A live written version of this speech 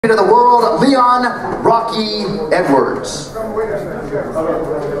of the world, Leon Rocky Edwards. Oh,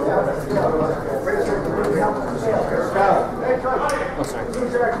 sorry.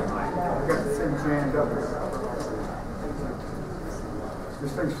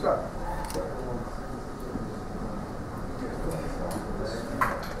 This thing's stuck.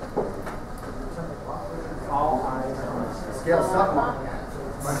 All eyes on The scale's stuck.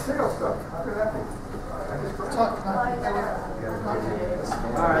 My scale's stuck. How could that be? I just broke it. All right.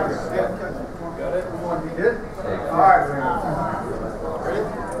 Yeah. Got it? You did? All right. Ready?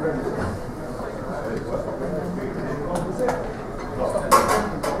 Ready.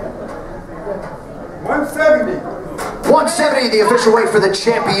 170, the official weight for the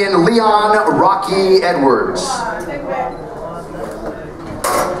champion, Leon Rocky Edwards.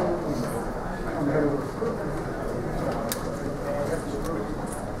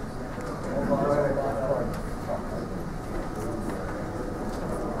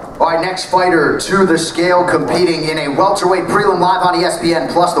 All right, next fighter to the scale, competing in a welterweight prelim live on ESPN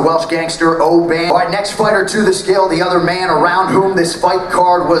Plus, the Welsh gangster O'Ban. All right, next fighter to the scale, the other man around whom this fight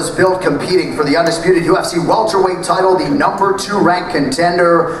card was built, competing for the undisputed UFC welterweight title, the #2 ranked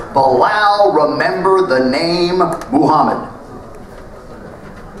contender, Belal. Remember the name, Muhammad.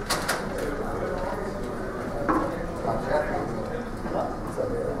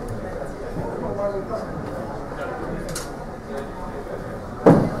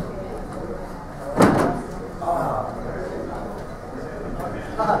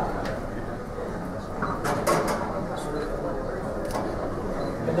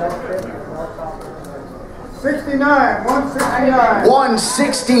 $69, 169.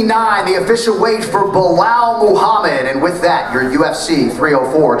 169, the official weight for Belal Muhammad. And with that, your UFC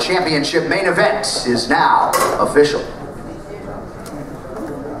 304 championship main event is now official.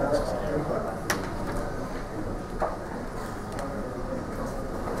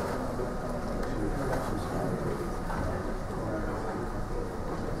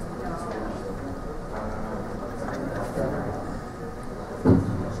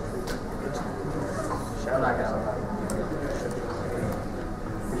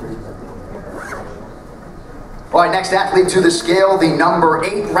 All right, next athlete to the scale, the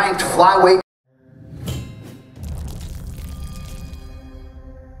 #8 ranked flyweight